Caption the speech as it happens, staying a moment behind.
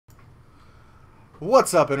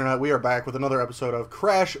What's up, Internet? We are back with another episode of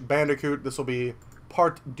Crash Bandicoot. This will be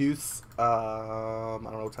part deuce. I don't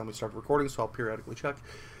know what time we started recording, so I'll periodically check.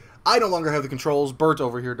 I no longer have the controls. Burt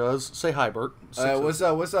over here does. Say hi, Burt. What's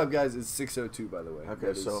up? What's up, guys? It's 6:02, by the way.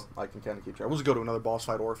 Okay, so I can kind of keep track. We'll just go to another boss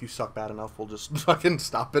fight, or if you suck bad enough, we'll just fucking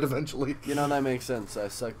stop it eventually. You know, that makes sense. I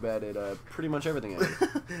suck bad at pretty much everything I do.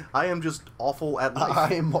 I am just awful at life.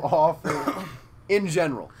 I am awful. In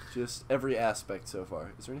general, just every aspect so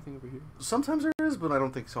far. Is there anything over here? Sometimes there is, but I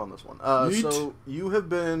don't think so on this one. Yeet. So you have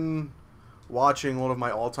been watching one of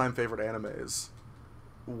my all-time favorite animes.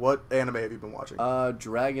 What anime have you been watching?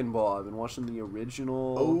 Dragon Ball. I've been watching the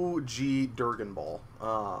original OG Durgan Ball.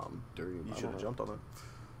 Durgan You should have jumped on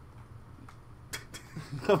it.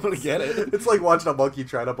 I'm gonna get it. It's like watching a monkey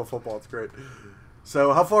try up a football. It's great.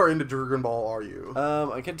 So, how far into Durgan Ball are you?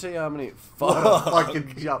 I can tell you how many.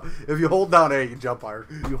 Fucking jump. If you hold down A, you jump higher.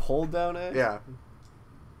 You hold down A? Yeah.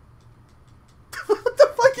 What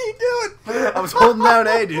the fuck are you doing? I was holding down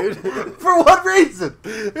A, dude. For what reason?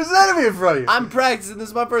 There's an enemy in front of you. I'm practicing. This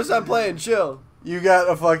is my first time playing. Chill. You got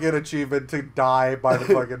a fucking achievement to die by the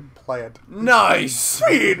fucking plant. Nice.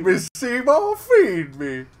 Feed me, Simo. Feed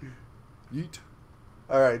me. Yeet.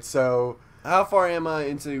 Alright, so... How far am I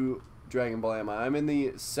into Dragon Ball? Am I? I'm in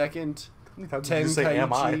the second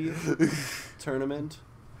Tenkaichi tournament.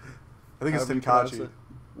 I think it's However you pronounce Tenkaichi. it.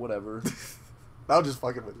 Whatever. I'll just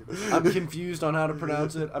fucking with you. I'm confused on how to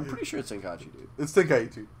pronounce it. I'm pretty sure it's Tenkaichi, dude. It's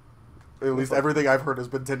Tenkaichi. At least everything I've heard has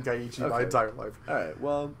been Tenkaichi my entire life. Alright,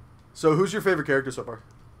 well... So, who's your favorite character so far?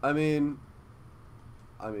 I mean,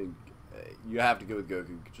 you have to go with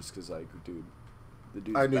Goku just because, like, dude, the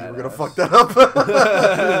dude's I knew badass. you were gonna fuck that up.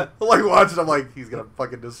 Like, watching, I'm like, he's gonna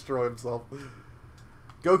fucking destroy himself.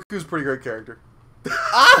 Goku's a pretty great character.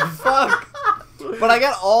 Ah, fuck! But I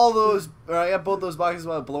got I got both those boxes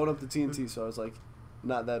while blowing up the TNT, so I was like,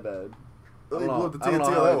 not that bad. I don't know how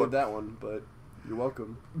I did that one, but you're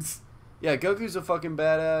welcome. Yeah, Goku's a fucking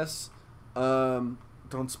badass.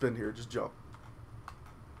 Don't spin here, just jump.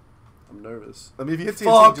 I'm nervous. I mean, if you hit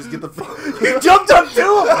TNT, just get the... You jumped up to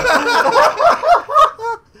him!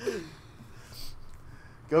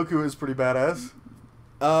 Goku is pretty badass.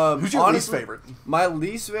 Who's your least favorite? My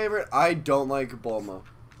least favorite, I don't like Bulma.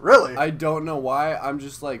 Really? I don't know why. I'm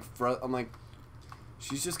just like, I'm like,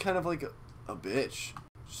 she's just kind of like a bitch,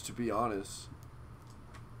 just to be honest.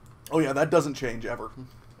 Oh yeah, that doesn't change ever.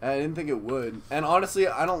 I didn't think it would. And honestly,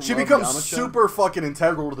 I don't She love becomes Yamcha. super fucking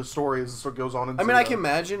integral to the story as it goes on. Into I mean, I can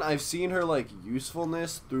imagine. I've seen her, like,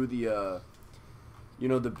 usefulness through the, you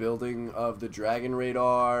know, the building of the Dragon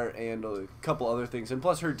Radar and a couple other things. And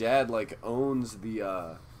plus, her dad, like, owns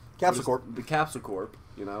the, Capsule Corp. The Capsule Corp,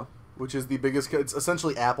 you know? Which is the biggest... It's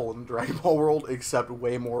essentially Apple in the Dragon Ball world, except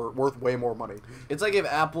worth way more money. It's like if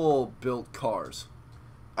Apple built cars.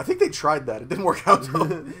 I think they tried that. It didn't work out,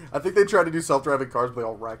 though. I think they tried to do self-driving cars, but they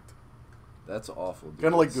all wrecked. That's awful.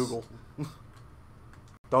 Kind of like Google.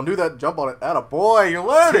 Don't do that. Jump on it. Atta boy, you're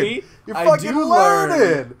learning. See? You're fucking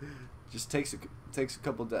learning. Just takes a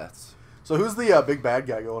couple deaths. So who's the big bad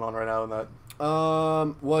guy going on right now in that?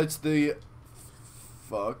 Well, it's the...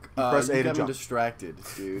 Fuck. You press A to got me jump. distracted,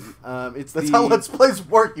 dude. That's how Let's Plays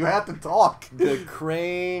work. You have to talk. The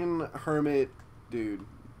Crane Hermit dude.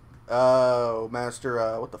 Oh, Master,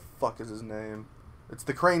 what the fuck is his name? It's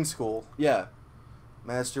the Crane School. Yeah.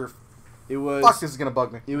 Master... It was... Fuck, this is gonna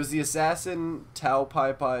bug me. It was the assassin Tao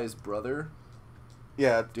Pai Pai's brother.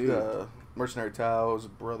 Yeah, dude. Mercenary Tao's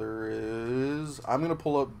brother is... I'm gonna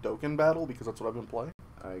pull up Dokkan Battle because that's what I've been playing.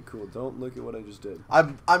 Alright, cool. Don't look at what I just did.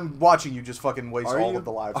 I'm watching you just fucking waste all of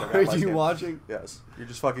the lives I got. Are you watching? Yes. You're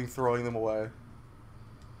just fucking throwing them away.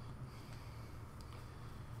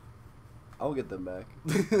 I'll get them back.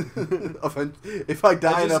 If I die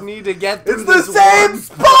I just enough... need to get through It's this the same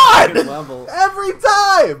spot! Level. Every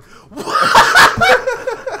time!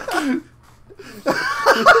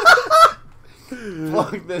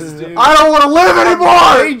 Fuck this, dude. I don't want to live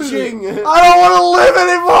anymore! Raging. I don't want to live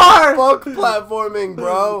anymore! Fuck platforming,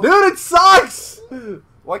 bro. Dude, it sucks!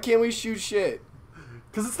 Why can't we shoot shit?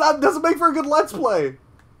 Because doesn't make for a good Let's Play.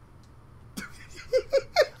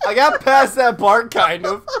 I got past that part, kind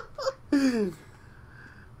of.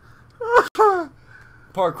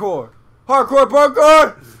 Parkour.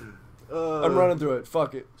 Parkour! I'm running through it.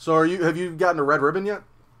 Fuck it. So have you gotten a Red Ribbon yet?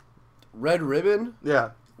 Red Ribbon? Yeah.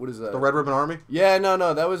 What is that? The Red Ribbon Army? Yeah,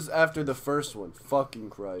 no. That was after the first one. Fucking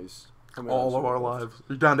Christ. All of our lives.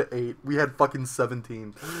 You're down to 8. We had fucking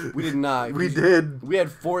 17. We did not. We did. We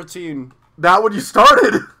had 14. Not when you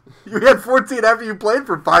started. You had 14 after you played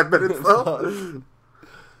for 5 minutes, though.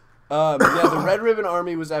 Yeah, the Red Ribbon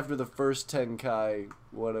Army was after the first Tenkai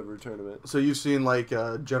whatever tournament. So you've seen like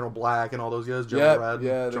General Black and all those guys, General Red,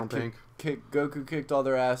 yeah, General Pink. Goku kicked all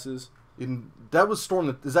their asses. That was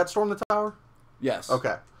Is that Storm the Tower? Yes.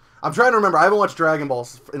 Okay. I'm trying to remember. I haven't watched Dragon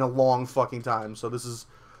Balls in a long fucking time, so this is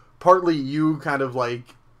partly you kind of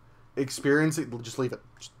like experiencing. Just leave it.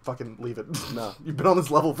 Just fucking leave it. No. You've been on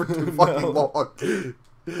this level for too fucking long.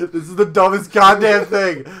 This is the dumbest goddamn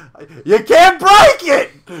thing. You can't break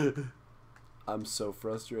it! I'm so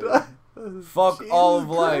frustrated. Fuck Jesus all of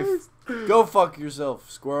life. Christ. Go fuck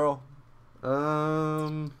yourself, squirrel.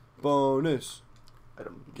 Bonus. I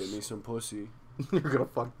don't... Give me some pussy. You're gonna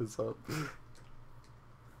fuck this up.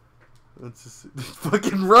 Let's just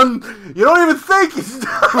fucking run. You don't even think.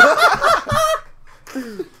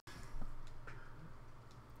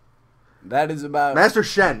 That is about Master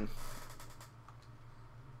Shen.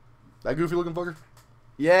 That goofy looking fucker?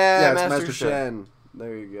 Yeah, Master Shen.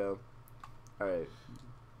 There you go. Alright.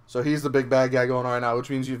 So he's the big bad guy going on right now, which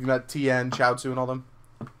means you've met Tien, Chaozu, and all them?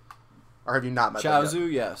 Or have you not met them yet?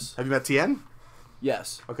 Chaozu, yes. Have you met Tien?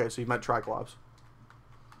 Yes. Okay, so you've met Triclops.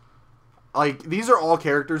 Like, these are all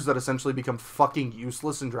characters that essentially become fucking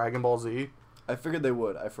useless in Dragon Ball Z. I figured they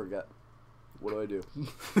would. I forget. What do I do?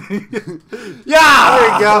 Yeah!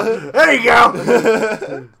 There you go. There you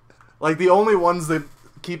go. Like, the only ones that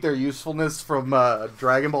keep their usefulness from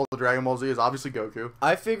Dragon Ball to Dragon Ball Z is obviously Goku.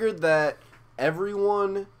 I figured that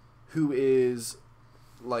everyone who is,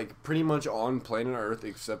 like, pretty much on planet Earth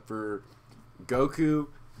except for Goku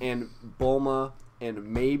and Bulma and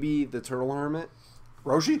maybe the Turtle Hermit.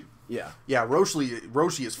 Roshi? Yeah. Yeah,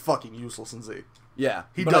 Roshi is fucking useless in Z. Yeah.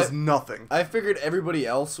 He does nothing. I figured everybody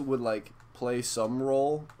else would, like, play some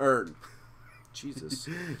role. Or, Jesus.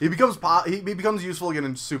 He becomes useful again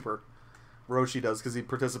in Super. Roshi does, because he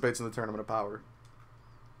participates in the Tournament of Power.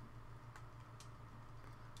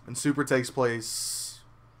 And Super takes place...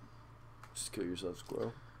 Just kill yourself,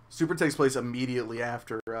 squirrel. Super takes place immediately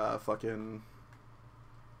after fucking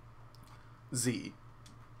Z.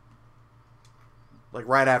 Like,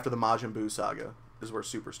 right after the Majin Buu saga is where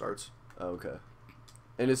Super starts. Oh, okay.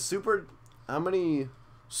 And is Super... How many...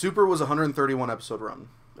 Super was a 131 episode run.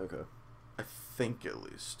 Okay. I think, at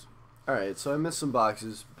least. Alright, so I missed some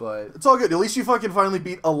boxes, but... It's all good. At least you fucking finally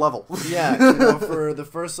beat a level. Yeah, you know, for the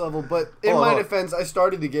first level. But in my defense, I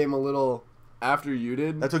started the game a little after you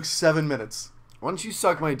did. That took 7 minutes. Why don't you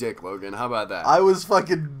suck my dick, Logan? How about that? I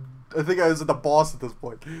think I was at the boss at this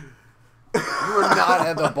point. You were not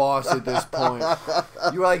at the boss at this point.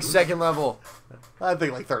 You were like second level. I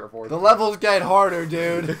think like third or fourth. The levels get harder,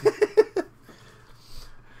 dude.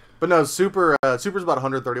 But no, Super's about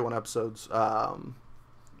 131 episodes.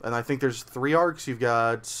 And I think there's 3 arcs.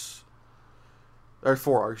 There's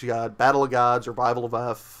 4 arcs. You got Battle of Gods, Revival of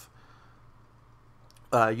F,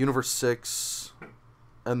 Universe 6,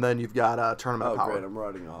 and then you've got Tournament of Power. Oh, great. I'm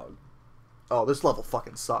riding a hog. Oh, this level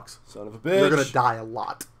fucking sucks. Son of a bitch. You're going to die a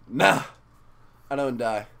lot. Nah. I don't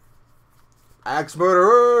die. Axe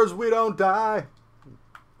murderers, we don't die.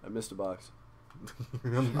 I missed a box.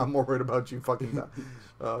 I'm more worried about you fucking die.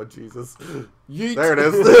 Oh, Jesus. Yeet. There it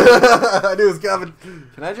is. I knew it was coming.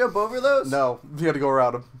 Can I jump over those? No. You had to go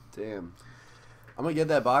around them. Damn. I'm going to get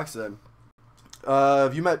that box then.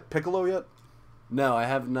 Have you met Piccolo yet? No, I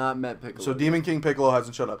have not met Piccolo. So Demon King Piccolo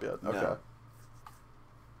hasn't shown up yet. Okay. No.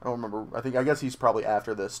 I don't remember. I guess he's probably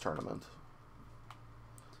after this tournament.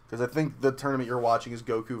 Because I think the tournament you're watching is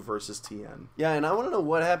Goku versus Tien. Yeah, and I want to know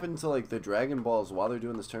what happened to like the Dragon Balls while they're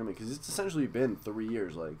doing this tournament, because it's essentially been 3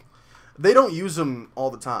 years. Like, they don't use them all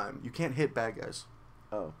the time. You can't hit bad guys.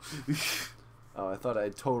 Oh. Oh, I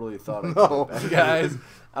totally thought I No. could hit bad guys.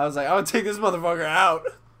 I was like, I would take this motherfucker out.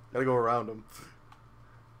 Gotta go around him.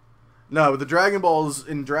 No, but the Dragon Balls,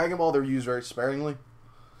 in Dragon Ball, they're used very sparingly.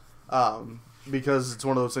 Because it's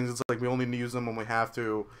one of those things, it's like we only need to use them when we have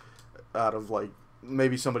to, out of like,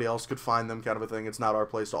 maybe somebody else could find them kind of a thing. It's not our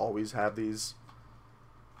place to always have these.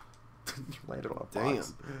 You landed on a box. Damn.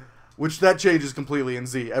 Which that changes completely in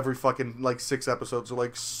Z. Every fucking like 6 episodes are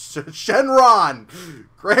like Shenron,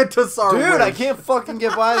 grant us our Dude, wish. I can't fucking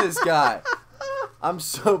get by this guy. I'm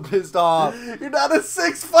so pissed off. You're not at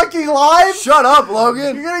 6 fucking lives. Shut up,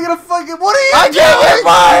 Logan. You're gonna get a fucking. What are you I can't doing? get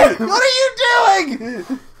by. What are you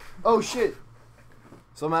doing? Oh shit.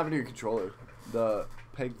 Something happened to your controller. The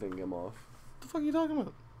peg thing came off. What the fuck are you talking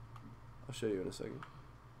about? I'll show you in a second.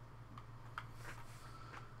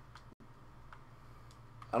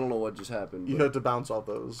 I don't know what just happened. You had to bounce off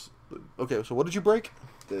those. Okay, so what did you break?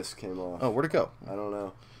 This came off. Oh, where'd it go? I don't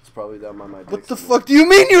know. It's probably down by my dick. What the fuck do you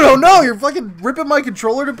mean you don't know? You're fucking ripping my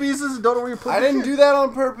controller to pieces and don't know where you're putting it? I didn't do that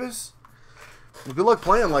on purpose. Well, good luck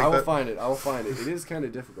playing like that. I will find it. I will find it. It is kind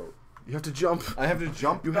of difficult. You have to jump. I have to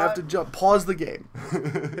jump. You have to jump. Pause the game.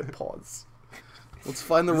 Hit pause. Let's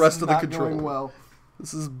find the rest of the control. Going well.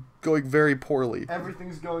 This is going very poorly.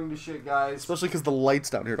 Everything's going to shit, guys. Especially because the lights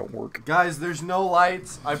down here don't work. Guys, there's no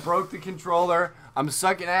lights. I broke the controller. I'm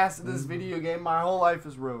sucking ass at this video game. My whole life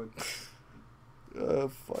is ruined.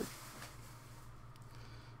 Fuck.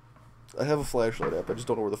 I have a flashlight app. I just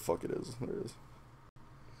don't know where the fuck it is. There it is.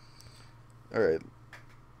 Alright.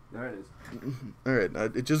 There it is.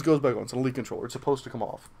 Alright, it just goes back on. It's an elite controller. It's supposed to come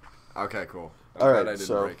off. Okay, cool. Alright, I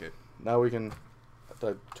didn't break it. Now we can...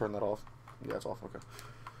 Did I turn that off? Yeah, it's off. Okay.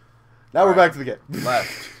 Now we're back to the game.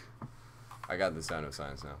 Left. I got the sound of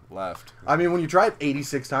science now. Left. I mean, when you try it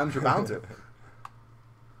 86 times, you're bound to.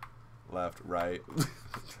 Left, right.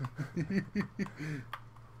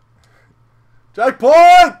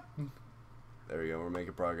 Checkpoint! There we go. We're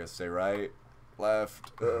making progress. Stay right.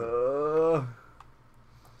 Left. Get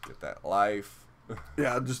that life.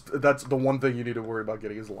 Yeah, that's the one thing you need to worry about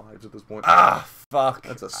getting is lives at this point. Ah, fuck.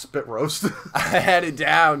 That's a spit roast. I had it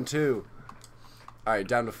down, too. Alright,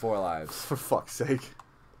 down to 4 lives. For fuck's sake.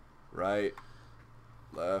 Right.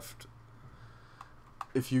 Left.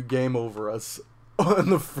 If you game over us on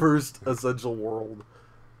the first essential world.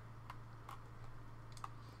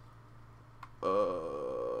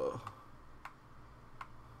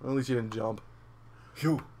 At least you didn't jump.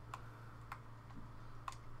 Phew.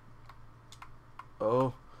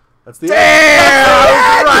 Oh. That's the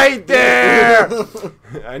Damn! Right there!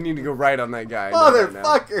 I need to go right on that guy.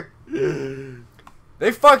 Motherfucker!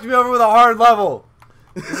 They fucked me over with a hard level.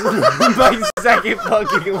 My second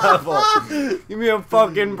fucking level. Give me a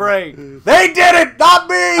fucking break. They did it, not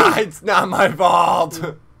me! It's not my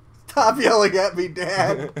fault. Stop yelling at me,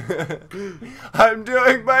 Dad. I'm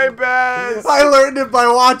doing my best. I learned it by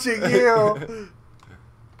watching you.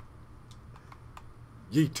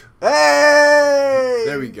 Yeet. Hey!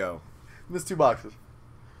 There we go. Missed 2 boxes.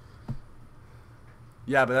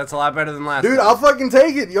 Yeah, but that's a lot better than last Dude, time. I'll fucking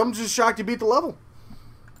take it. I'm just shocked you beat the level.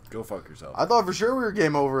 Go fuck yourself. I thought for sure we were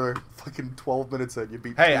game over. Fucking 12 minutes in, you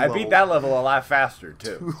beat. Hey, I levels. beat that level a lot faster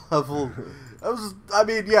too. 2 level. That was. I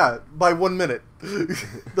mean, yeah, by 1 minute.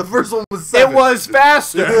 The first one was 7. It was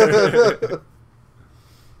faster.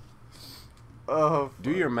 Oh.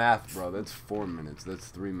 Do your math, bro. That's 4 minutes. That's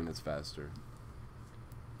 3 minutes faster.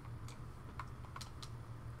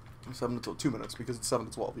 7 to 2 minutes because it's 7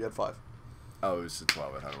 to 12. You had 5. Oh, it was to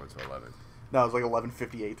 12. I thought it went to 11. No, it was like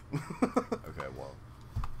 11:58. Okay, well.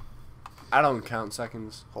 I don't count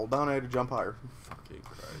seconds. Hold down A to jump higher. Fucking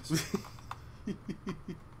Christ.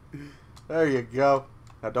 There you go.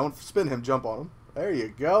 Now don't spin him, jump on him. There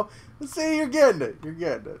you go. Let's see, you're getting it. You're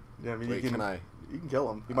getting it. Yeah, I mean, Wait, you can kill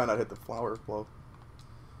him. He might not hit the flower blow.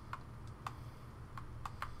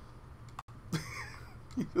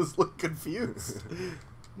 You just look confused.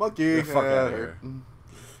 Monkey. Get the fuck out of here.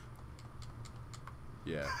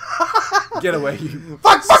 Yeah. Get away, you.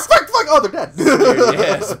 Fuck! Oh, they're dead.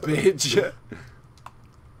 Yes, bitch.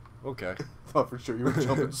 Okay. I thought for sure you were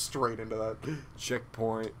jumping straight into that.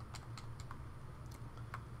 Checkpoint.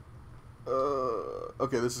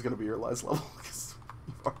 Okay, this is gonna be your last level because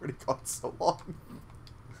you've already gone so long.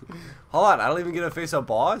 Hold on, I don't even get to face a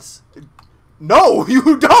boss? No,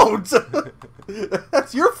 you don't!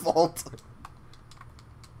 That's your fault.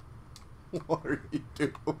 What are you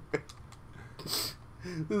doing?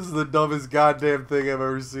 This is the dumbest goddamn thing I've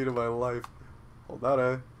ever seen in my life. Hold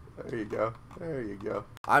on, there you go. There you go.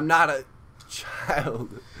 I'm not a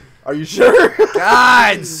child. Are you sure?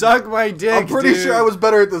 God, suck my dick, I'm pretty dude. sure I was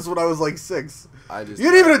better at this when I was like 6. You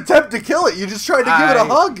didn't even attempt to kill it. You just tried to give it a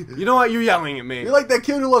hug. You know what? You're yelling at me. You're like that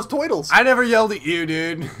kid who loves Toidles. I never yelled at you,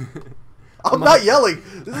 dude. I'm not yelling.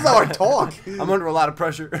 This is how I talk. I'm under a lot of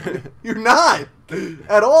pressure. You're not.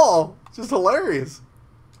 At all. It's just hilarious.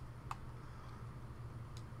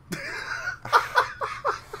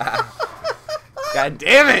 God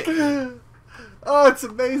damn it. Oh, it's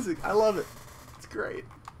amazing. I love it. It's great.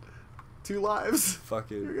 2 lives.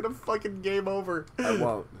 Fucking. You're gonna fucking game over. I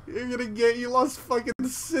won't. You're gonna get. You lost fucking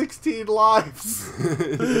 16 lives.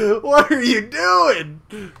 What are you doing?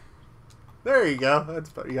 There you go. That's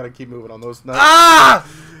better. You gotta keep moving on those. No. Ah!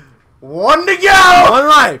 1 to go. 1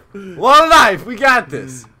 life. 1 life. We got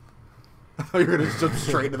this. I thought you were gonna jump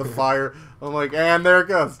straight into the fire. I'm like, and there it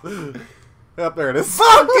goes. Yep, there it is.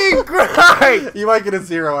 Fucking Christ! You might get a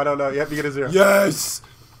 0. I don't know. Yep, you get a 0. Yes.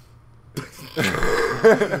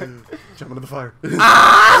 Jump into the fire.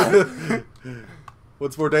 Ah!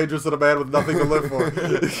 What's more dangerous than a man with nothing to live for?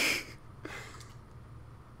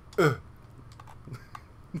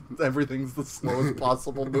 Everything's the slowest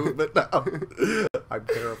possible movement now. I'm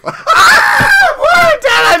terrified. Ah! Why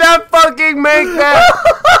did I not fucking make that?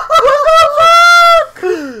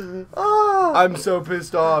 I'm so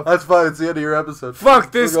pissed off. That's fine. It's the end of your episode.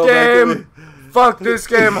 Fuck this game. Fuck this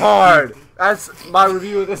game hard. That's my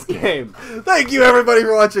review of this game. Thank you, everybody,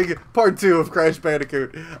 for watching part 2 of Crash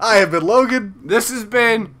Bandicoot. I have been Logan. This has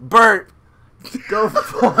been Burt. Go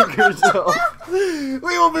fuck yourself. We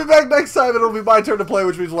will be back next time. It'll be my turn to play,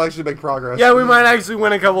 which means we'll actually make progress. Yeah, we might actually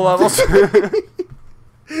win a couple levels.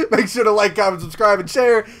 Make sure to like, comment, subscribe, and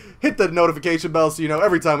share. Hit the notification bell so you know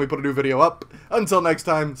every time we put a new video up. Until next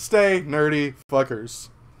time, stay nerdy, fuckers.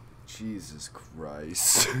 Jesus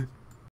Christ.